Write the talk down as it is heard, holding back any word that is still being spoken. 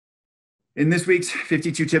In this week's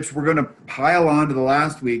 52 tips, we're going to pile on to the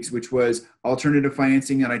last week's, which was alternative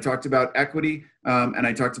financing. And I talked about equity and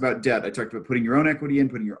I talked about debt. I talked about putting your own equity in,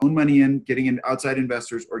 putting your own money in, getting in outside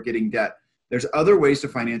investors, or getting debt. There's other ways to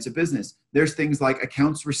finance a business. There's things like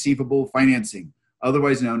accounts receivable financing,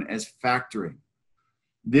 otherwise known as factoring.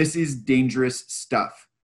 This is dangerous stuff.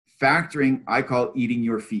 Factoring, I call eating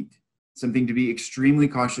your feet. Something to be extremely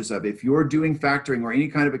cautious of. If you're doing factoring or any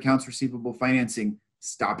kind of accounts receivable financing,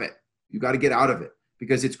 stop it. You got to get out of it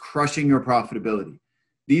because it's crushing your profitability.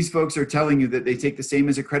 These folks are telling you that they take the same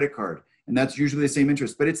as a credit card, and that's usually the same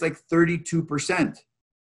interest, but it's like 32%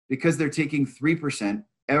 because they're taking 3%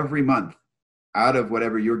 every month out of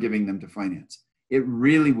whatever you're giving them to finance. It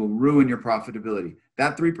really will ruin your profitability.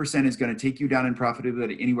 That 3% is going to take you down in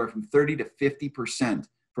profitability anywhere from 30 to 50%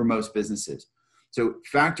 for most businesses. So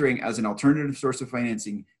factoring as an alternative source of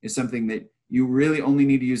financing is something that you really only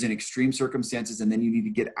need to use in extreme circumstances, and then you need to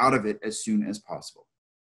get out of it as soon as possible.